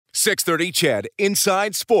630 CHED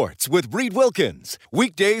Inside Sports with Reed Wilkins.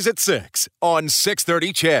 Weekdays at 6 on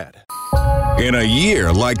 630 CHED. In a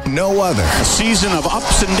year like no other. A season of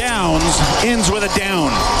ups and downs ends with a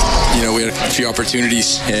down. You know, we had a few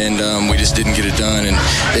opportunities, and we just didn't get it done, and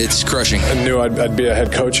it's crushing. I knew I'd be a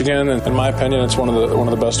head coach again, and in my opinion, it's one of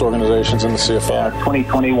the best organizations in the CFL.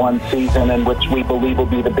 2021 season, in which we believe will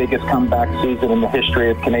be the biggest comeback season in the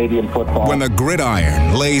history of Canadian football. When the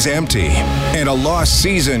gridiron lays empty and a lost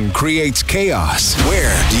season creates chaos,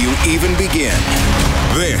 where do you even begin?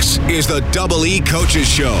 This is the Double E Coaches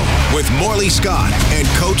Show with Morley Scott and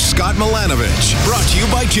Coach Scott Milanovich. Brought to you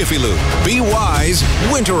by Jiffy Lube. Be wise,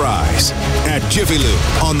 winterize. At Jiffy Lube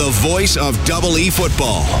on the voice of Double E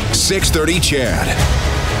football. 630 CHED.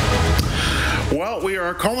 Well, we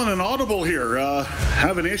are calling an audible here.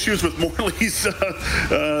 Having issues with Morley's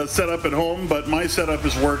setup at home, but my setup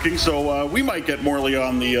is working, so we might get Morley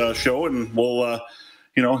on the show, and we'll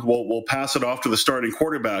pass it off to the starting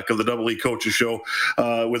quarterback of the Double E Coaches Show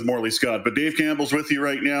with Morley Scott. But Dave Campbell's with you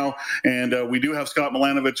right now, and we do have Scott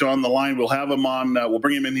Milanovich on the line. We'll have him on. We'll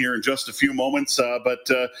bring him in here in just a few moments. But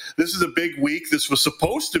this is a big week. This was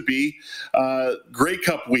supposed to be Grey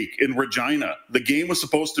Cup week in Regina. The game was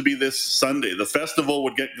supposed to be this Sunday. The festival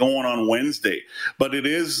would get going on Wednesday. But it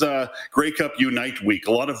is Grey Cup Unite week.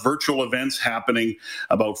 A lot of virtual events happening,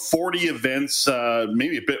 about 40 events,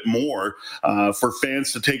 maybe a bit more, for fans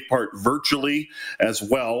to take part virtually as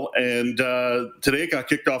well. And today it got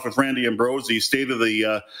kicked off with Randy Ambrosie, State of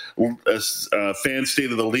the Fan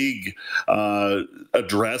State of the League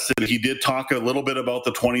address. And he did talk a little bit about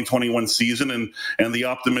the 2021 season and the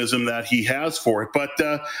optimism that he has for it. But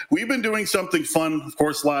we've been doing something fun, of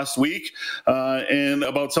course, last week, and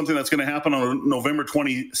about something that's going to happen on November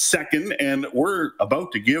 22nd. And we're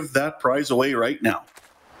about to give that prize away right now.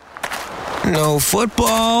 No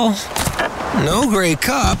football, no Grey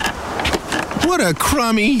Cup. What a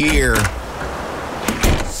crummy year.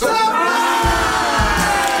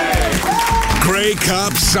 Grey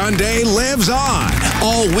Cup Sunday lives on.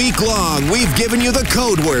 All week long, we've given you the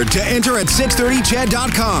code word to enter at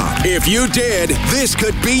 630ched.com. If you did, this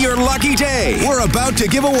could be your lucky day. We're about to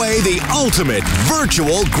give away the ultimate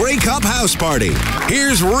virtual Grey Cup house party.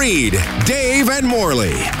 Here's Reed, Dave, and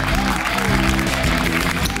Morley.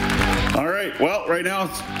 Well, right now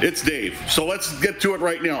it's Dave. So let's get to it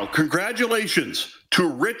right now. Congratulations to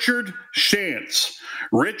Richard Shantz.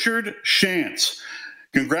 Richard Shantz.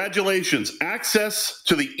 Congratulations. Access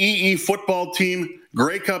to the EE football team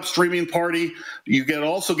Grey Cup streaming party. You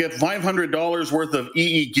also get $500 worth of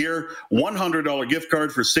EE gear, $100 gift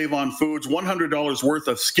card for Save On Foods, $100 worth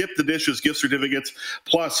of Skip the Dishes gift certificates,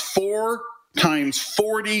 plus 4 times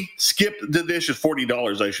 40 Skip the Dishes,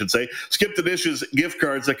 $40 I should say, Skip the Dishes gift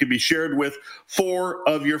cards that can be shared with 4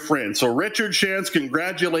 of your friends. So Richard Shantz,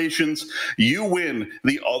 congratulations. You win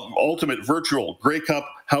the ultimate virtual Grey Cup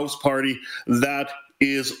house party. That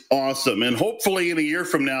is awesome. And hopefully in a year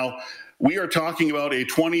from now, we are talking about a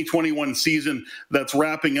 2021 season that's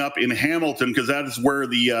wrapping up in Hamilton, because that is where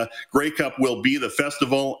the Grey Cup will be, the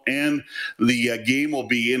festival, and the game will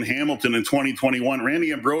be in Hamilton in 2021.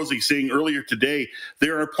 Randy Ambrosie saying earlier today,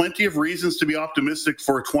 there are plenty of reasons to be optimistic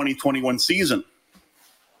for a 2021 season.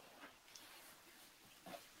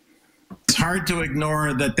 It's hard to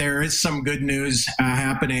ignore that there is some good news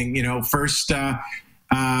happening. First,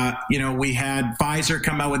 we had Pfizer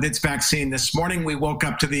come out with its vaccine. This morning, we woke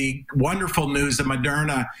up to the wonderful news that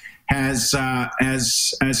Moderna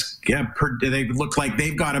they look like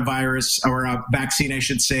they've got a virus, or a vaccine, I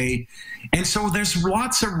should say. And so there's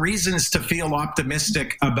lots of reasons to feel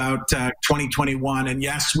optimistic about 2021. And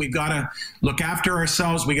yes, we've got to look after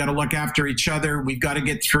ourselves. We got to look after each other. We've got to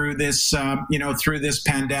get through this, through this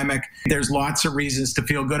pandemic. There's lots of reasons to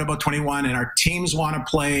feel good about 21, and our teams want to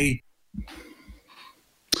play.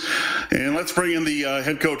 And let's bring in the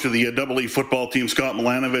head coach of the Double E football team, Scott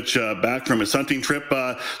Milanovich, back from his hunting trip.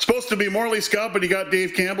 Supposed to be Morley Scott, but you got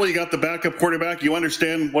Dave Campbell, you got the backup quarterback. You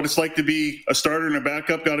understand what it's like to be a starter and a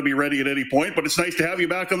backup, got to be ready at any point. But it's nice to have you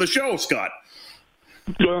back on the show, Scott.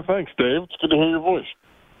 Yeah, thanks, Dave. It's good to hear your voice.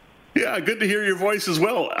 Yeah, good to hear your voice as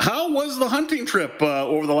well. How was the hunting trip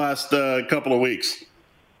over the last couple of weeks?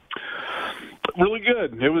 Really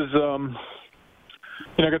good. It was...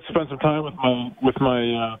 I got to spend some time with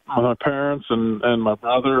my parents and my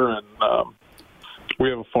brother, and we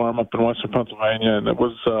have a farm up in Western Pennsylvania, and it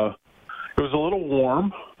was a little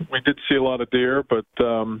warm. We did see a lot of deer, but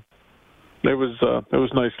it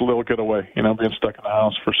was nice, a little getaway. Being stuck in the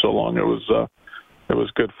house for so long, it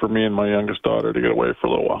was good for me and my youngest daughter to get away for a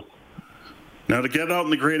little while. Now to get out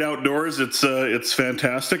in the great outdoors, it's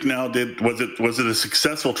fantastic. Now, was it a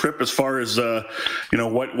successful trip as far as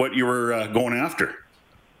what you were going after?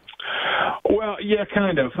 Well, yeah,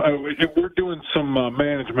 kind of. We're doing some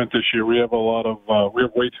management this year. We have we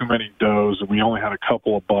have way too many does, and we only had a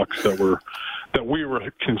couple of bucks that we were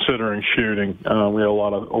considering shooting. We had a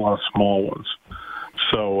lot of small ones.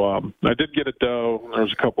 So I did get a doe. There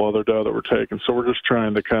was a couple other doe that were taken. So we're just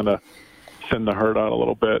trying to kind of thin the herd out a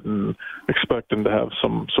little bit and expecting to have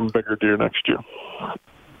some bigger deer next year.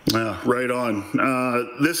 Yeah, right on.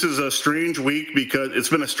 This is a strange week because it's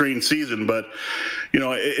been a strange season, but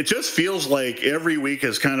it just feels like every week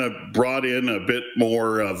has kind of brought in a bit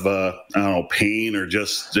more of pain, or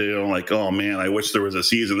just like, oh man, I wish there was a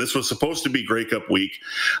season. This was supposed to be Grey Cup week.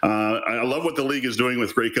 I love what the league is doing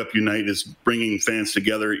with Grey Cup Unite, is bringing fans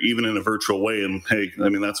together even in a virtual way. And hey, I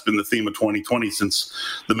mean, that's been the theme of 2020 since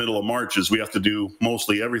the middle of March, is we have to do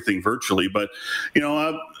mostly everything virtually. But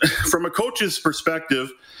from a coach's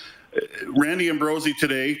perspective, Randy Ambrosie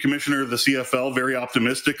today, commissioner of the CFL, very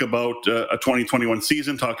optimistic about a 2021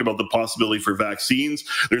 season, talked about the possibility for vaccines.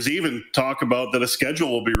 There's even talk about that a schedule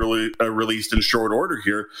will be released in short order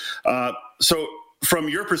here. So from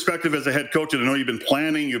your perspective as a head coach, and I know you've been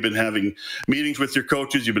planning, you've been having meetings with your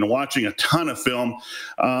coaches, you've been watching a ton of film.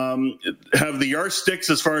 Have the yardsticks,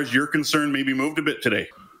 as far as you're concerned, maybe moved a bit today?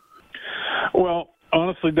 Well,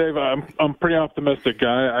 honestly, Dave, I'm pretty optimistic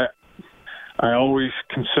guy. I always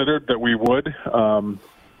considered that we would. Honestly,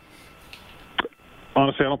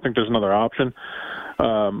 I don't think there's another option.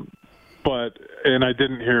 And I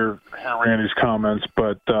didn't hear Randy's comments,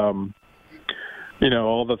 but all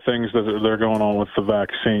the things that are going on with the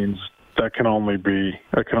vaccines, that can only be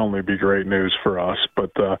great news for us.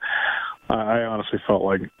 But I honestly felt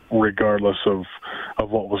like, regardless of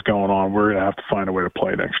what was going on, we're going to have to find a way to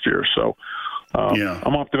play next year. So.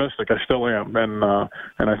 I'm optimistic. I still am, and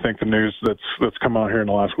I think the news that's come out here in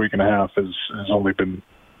the last week and a half has only been,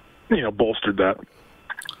 bolstered that.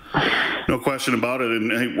 No question about it, and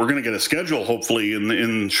hey, we're going to get a schedule hopefully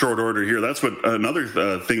in short order here. That's what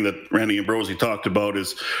another thing that Randy Ambrosie talked about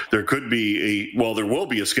is there will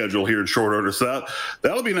be a schedule here in short order. So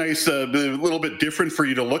that'll be nice, a little bit different for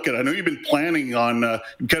you to look at. I know you've been planning on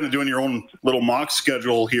kind of doing your own little mock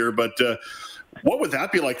schedule here, but. What would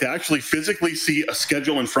that be like to actually physically see a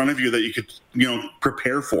schedule in front of you that you could,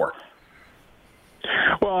 prepare for?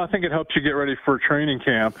 Well, I think it helps you get ready for training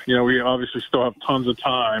camp. We obviously still have tons of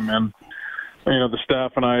time, and the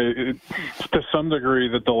staff and I, to some degree,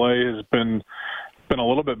 the delay has been a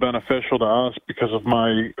little bit beneficial to us because of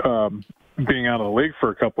my being out of the league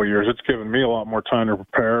for a couple of years. It's given me a lot more time to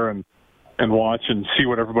prepare and watch and see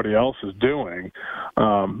what everybody else is doing.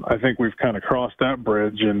 I think we've kind of crossed that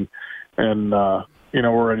bridge, and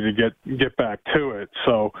we're ready to get back to it.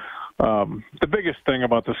 So the biggest thing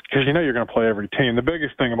about this, because you're going to play every team, the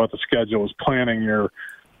biggest thing about the schedule is getting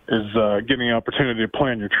the opportunity to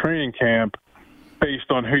plan your training camp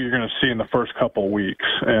based on who you're going to see in the first couple of weeks,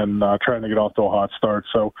 and trying to get off to a hot start.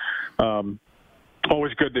 So it's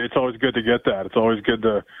always good to get that. It's always good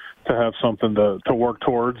to have something to work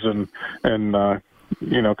towards and kind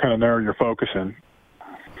of narrow your focus in.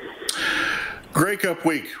 Grey Cup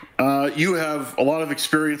week. You have a lot of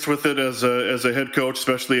experience with it as a head coach,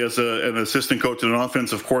 especially as an assistant coach and an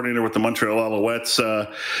offensive coordinator with the Montreal Alouettes.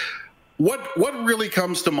 What really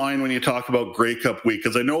comes to mind when you talk about Grey Cup week?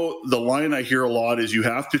 Because I know the line I hear a lot is you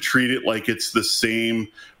have to treat it like it's the same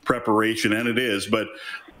preparation, and it is, but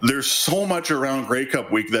there's so much around Grey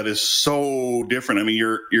Cup week that is so different. I mean,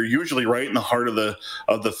 you're usually right in the heart of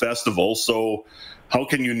the festival, so how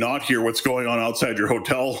can you not hear what's going on outside your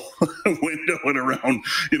hotel window and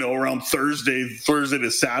around Thursday to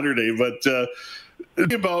Saturday? But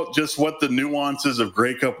about just what the nuances of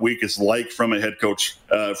Grey Cup week is like from a head coach,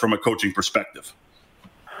 from a coaching perspective.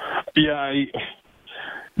 Yeah,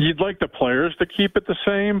 you'd like the players to keep it the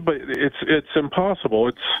same, but it's impossible.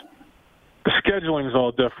 The scheduling is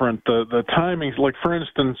all different. The timings, like for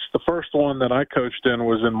instance, the first one that I coached in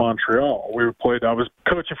was in Montreal. I was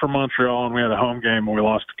coaching for Montreal, and we had a home game, and we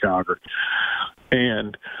lost to Calgary.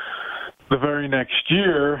 And the very next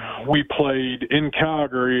year, we played in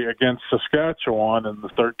Calgary against Saskatchewan in the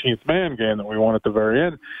 13th man game that we won at the very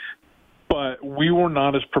end. But we were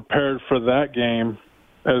not as prepared for that game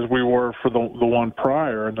as we were for the one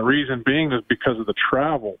prior, and the reason being is because of the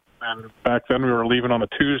travel. And back then we were leaving on a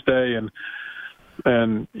Tuesday,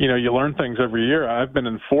 and you learn things every year. I've been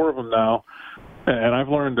in 4 of them now, and I've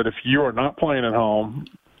learned that if you are not playing at home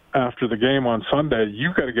after the game on Sunday,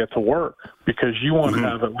 you've got to get to work because you want to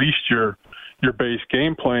have at least your your base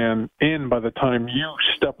game plan in by the time you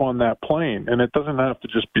step on that plane. And it doesn't have to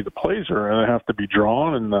just be the plays, and they have to be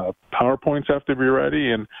drawn, and the PowerPoints have to be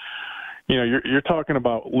ready. And, you're talking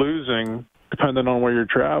about losing, depending on where you're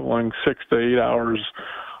traveling, 6 to 8 hours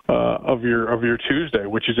of your Tuesday,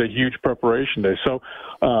 which is a huge preparation day. So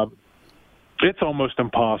it's almost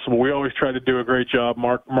impossible. We always try to do a great job.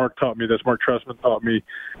 Mark taught me this. Mark Trestman taught me,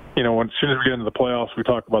 as soon as we get into the playoffs, we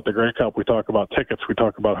talk about the Grey Cup, we talk about tickets, we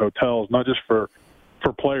talk about hotels, not just for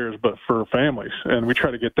players, but for families. And we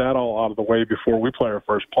try to get that all out of the way before we play our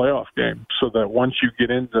first playoff game, so that once you get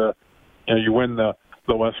into, you win the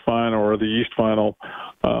West Final or the East Final,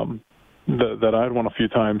 that I'd won a few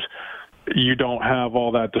times, you don't have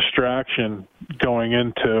all that distraction going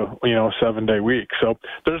into, a 7-day week. So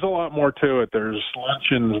there's a lot more to it. There's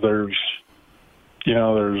luncheons, there's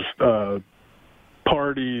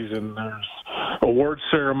parties, and there's award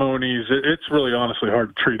ceremonies. It's really honestly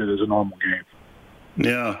hard to treat it as a normal game.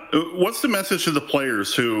 Yeah. What's the message to the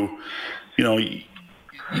players who,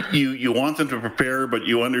 you want them to prepare, but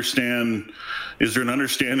you understand, is there an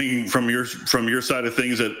understanding from your side of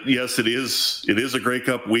things that, yes, it is a Grey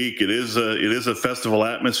Cup week, it is a festival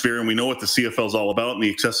atmosphere, and we know what the CFL is all about and the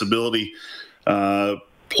accessibility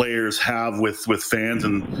players have with fans,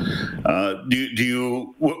 and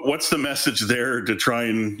what's the message there to try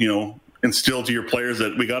and instill to your players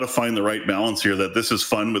that we got to find the right balance here, that this is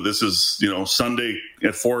fun, but this is Sunday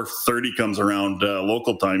at 4:30 comes around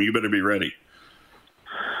local time, you better be ready.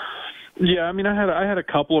 Yeah, I had a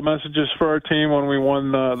couple of messages for our team when we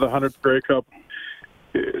won the 100th Grey Cup.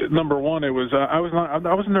 Number one, it was I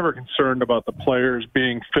was never concerned about the players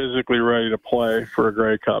being physically ready to play for a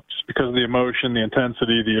Grey Cup, just because of the emotion, the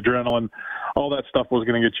intensity, the adrenaline, all that stuff was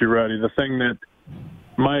going to get you ready. The thing that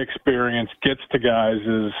my experience gets to guys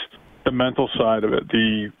is the mental side of it,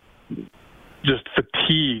 the just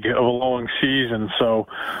fatigue of a long season. So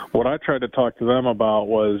what I tried to talk to them about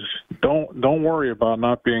was don't worry about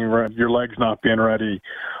not being ready, your legs not being ready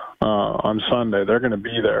on Sunday. They're going to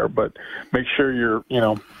be there, but make sure you're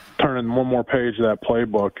turning one more page of that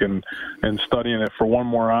playbook and studying it for one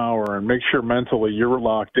more hour, and make sure mentally you're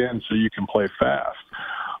locked in so you can play fast.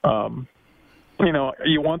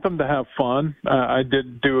 You want them to have fun. I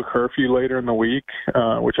did do a curfew later in the week,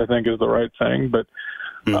 which I think is the right thing, but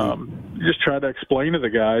just try to explain to the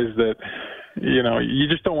guys that, you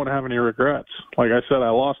just don't want to have any regrets. Like I said,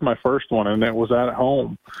 I lost my first one, and it was at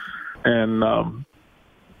home. And,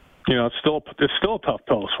 it's still a tough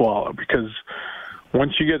pill to swallow, because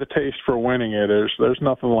once you get a taste for winning it, there's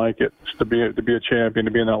nothing like it. It's to be a champion,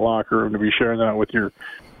 to be in that locker room, to be sharing that with your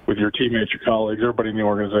teammates, your colleagues, everybody in the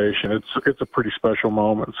organization. It's a pretty special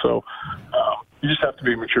moment. So you just have to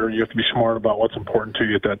be mature. You have to be smart about what's important to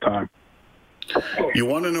you at that time. You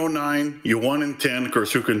won in 09, you won in 10. Of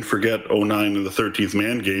course, who can forget 09 in the 13th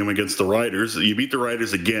man game against the Riders? You beat the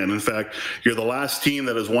Riders again. In fact, you're the last team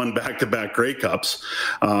that has won back-to-back Grey Cups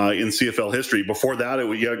in CFL history. Before that,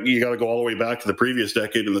 you got to go all the way back to the previous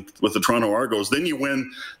decade with the Toronto Argos. Then you win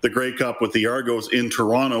the Grey Cup with the Argos in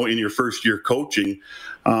Toronto in your first year coaching.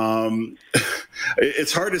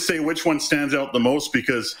 It's hard to say which one stands out the most,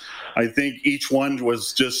 because I think each one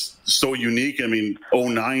was just so unique.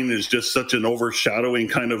 09 is just such an overshadowing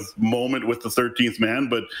kind of moment with the 13th man.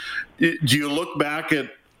 But do you look back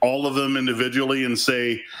at all of them individually and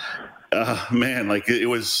say, man, like it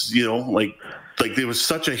was, like there was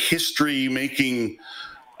such a history-making,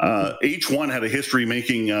 each one had a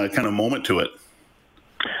history-making kind of moment to it?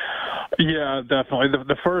 Yeah, definitely.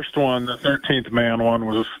 The first one, the 13th man one,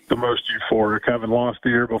 was the most euphoric. Having lost the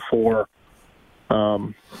year before,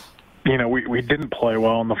 we didn't play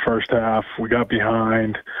well in the first half. We got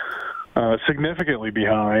behind, significantly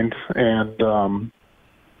behind, and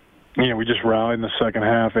we just rallied in the second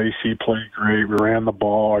half. AC played great. We ran the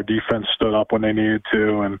ball. Our defense stood up when they needed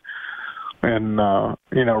to, and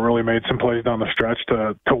really made some plays down the stretch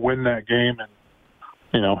to win that game in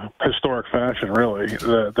historic fashion, really.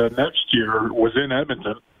 The next year was in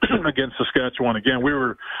Edmonton against Saskatchewan again. We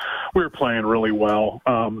were playing really well.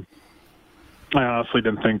 I honestly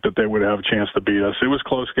didn't think that they would have a chance to beat us. It was a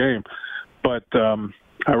close game, but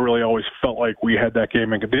I really always felt like we had that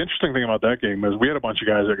game. And the interesting thing about that game is we had a bunch of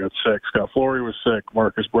guys that got sick. Scott Flory was sick.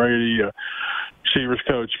 Marcus Brady, receivers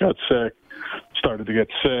coach, got sick, started to get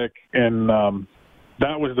sick, and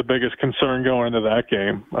that was the biggest concern going into that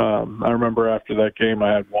game. I remember after that game,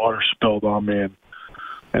 I had water spilled on me,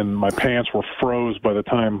 and my pants were froze by the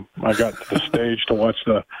time I got to the stage to watch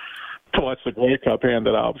the Grey Cup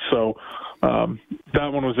handed out. So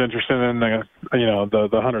that one was interesting. And the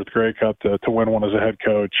 100th Grey Cup to win one as a head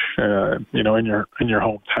coach, in your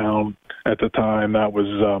hometown, at the time, that was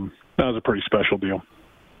a pretty special deal.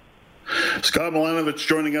 Scott Milanovich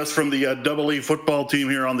joining us from the Double E football team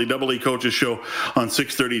here on the Double E Coaches Show on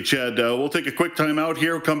 630 CHED. We'll take a quick time out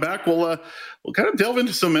here. We'll come back. We'll kind of delve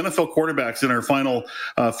into some NFL quarterbacks in our final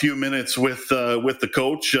few minutes with the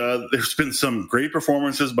coach. There's been some great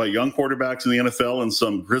performances by young quarterbacks in the NFL and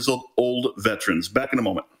some grizzled old veterans. Back in a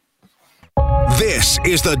moment. This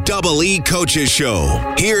is the Double E Coaches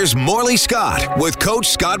Show. Here's Morley Scott with Coach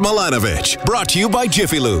Scott Milanovich. Brought to you by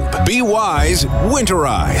Jiffy Lube. Be wise,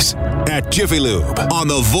 winterize. At Jiffy Lube, on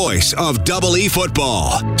the voice of Double E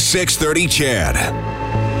football, 630 CHED.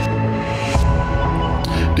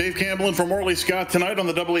 Dave Campbell and for Morley Scott tonight on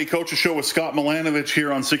the Double E Coaches Show with Scott Milanovich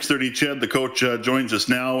here on 630 CHED. The coach joins us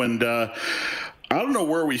now, and I don't know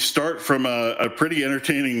where we start from a pretty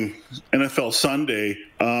entertaining NFL Sunday.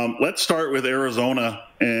 Let's start with Arizona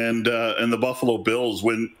and the Buffalo Bills.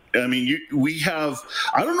 I don't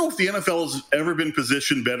know if the NFL has ever been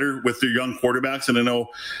positioned better with their young quarterbacks. And I know,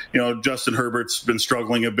 Justin Herbert's been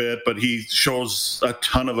struggling a bit, but he shows a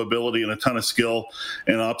ton of ability and a ton of skill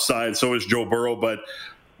and upside. So is Joe Burrow, but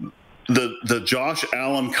the Josh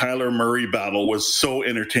Allen, Kyler Murray battle was so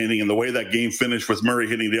entertaining, and the way that game finished with Murray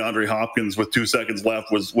hitting DeAndre Hopkins with 2 seconds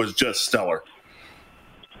left was just stellar.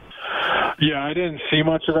 Yeah, I didn't see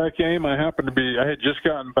much of that game. I had just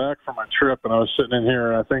gotten back from my trip, and I was sitting in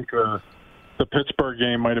here, and I think the Pittsburgh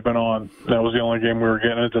game might have been on. That was the only game we were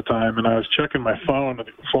getting at the time, and I was checking my phone to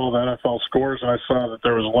follow the NFL scores, and I saw that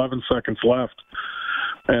there was 11 seconds left,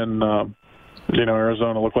 and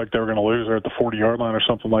Arizona looked like they were going to lose. They're at the 40-yard line or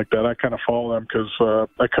something like that. I kind of follow them because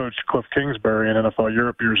I coached Cliff Kingsbury in NFL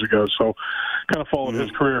Europe years ago, so kind of followed his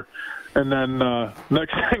career. And then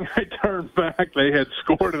next thing I turned back, they had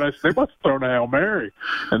scored, and I said, they must have thrown a Hail Mary.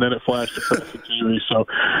 And then it flashed across the TV. So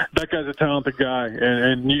that guy's a talented guy.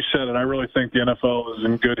 And you said it, I really think the NFL is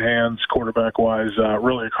in good hands quarterback-wise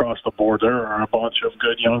really across the board. There are a bunch of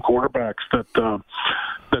good young quarterbacks that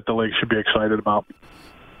the league should be excited about.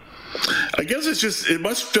 I guess it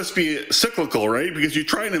must just be cyclical, right? Because you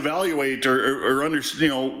try and evaluate or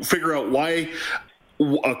figure out why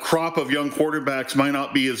a crop of young quarterbacks might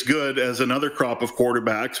not be as good as another crop of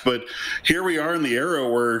quarterbacks. But here we are in the era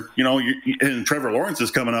where, and Trevor Lawrence is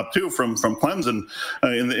coming up too from Clemson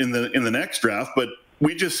in the next draft. But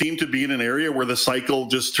we just seem to be in an area where the cycle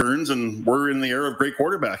just turns, and we're in the era of great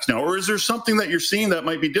quarterbacks now. Or is there something that you're seeing that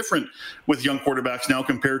might be different with young quarterbacks now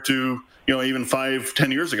compared to, even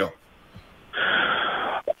 5-10 years ago?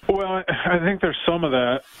 Well, I think there's some of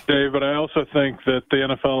that, Dave, but I also think that the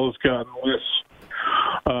NFL has gotten less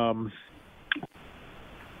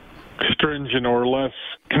stringent or less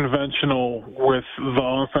conventional with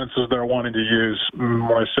the offenses they're wanting to use. When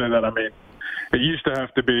I say that, I mean it used to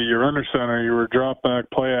have to be you're under center, you were drop back,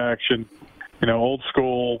 play action, old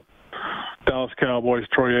school Dallas Cowboys,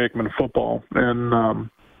 Troy Aikman football. And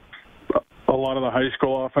a lot of the high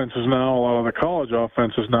school offenses now, a lot of the college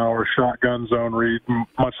offenses now are shotgun zone read,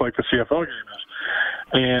 much like the CFL game is.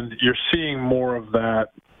 And you're seeing more of that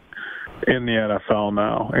in the NFL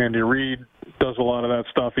now. Andy Reid does a lot of that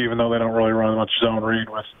stuff, even though they don't really run much zone read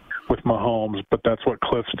with Mahomes, but that's what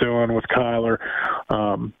Cliff's doing with Kyler.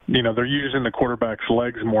 They're using the quarterback's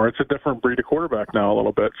legs more. It's a different breed of quarterback now a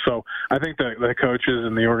little bit. So I think that the coaches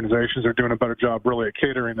and the organizations are doing a better job really at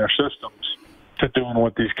catering their systems to doing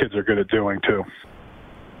what these kids are good at doing too.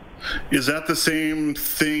 Is that the same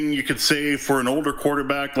thing you could say for an older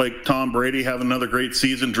quarterback like Tom Brady having another great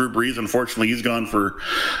season? Drew Brees, unfortunately, he's gone for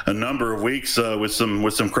a number of weeks with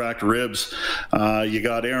some cracked ribs. You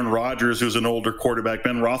got Aaron Rodgers, who's an older quarterback.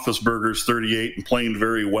 Ben Roethlisberger's 38 and playing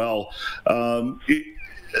very well.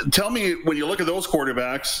 Tell me, when you look at those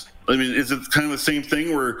quarterbacks, I mean, is it kind of the same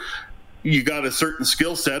thing where you got a certain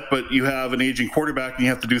skill set, but you have an aging quarterback and you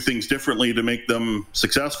have to do things differently to make them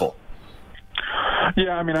successful?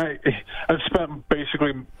 Yeah, I mean, I've spent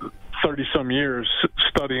basically 30-some years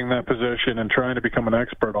studying that position and trying to become an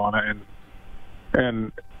expert on it.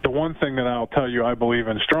 And the one thing that I'll tell you I believe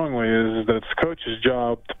in strongly is that it's the coach's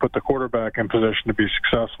job to put the quarterback in position to be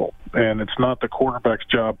successful. And it's not the quarterback's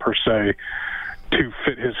job, per se, to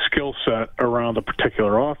fit his skill set around a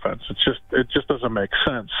particular offense. It just doesn't make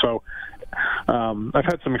sense. So I've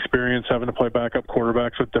had some experience having to play backup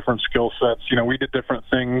quarterbacks with different skill sets. We did different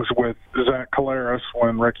things with Zach Collaros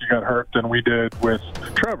when Ricky got hurt than we did with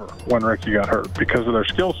Trevor when Ricky got hurt because of their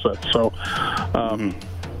skill sets. So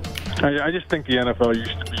I just think the NFL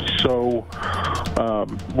used to be so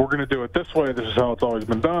we're going to do it this way. This is how it's always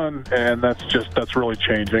been done, and that's really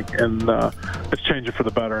changing, and it's changing for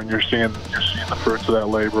the better. And you're seeing the fruits of that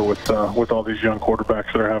labor with all these young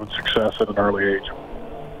quarterbacks that are having success at an early age.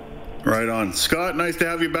 Right on. Scott, nice to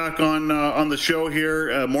have you back on the show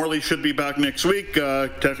here. Morley should be back next week.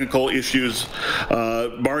 Technical issues,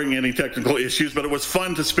 barring any technical issues, but it was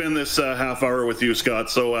fun to spend this half hour with you, Scott.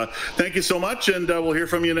 So thank you so much, and we'll hear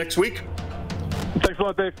from you next week. Thanks a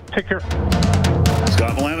lot, Dave. Take care.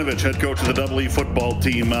 Scott Milanovich, head coach of the Double E football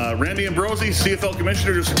team. Randy Ambrosie, CFL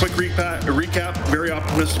commissioner, just a quick recap. Very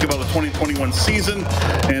optimistic about the 2021 season,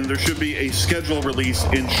 and there should be a schedule release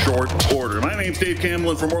in short order. My name's Dave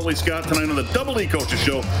Campbell, and for Morley Scott tonight on the Double E Coaches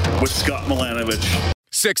Show with Scott Milanovich.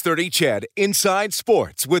 630 CHED Inside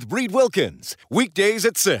Sports with Reed Wilkins. Weekdays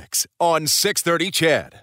at 6 on 630 CHED.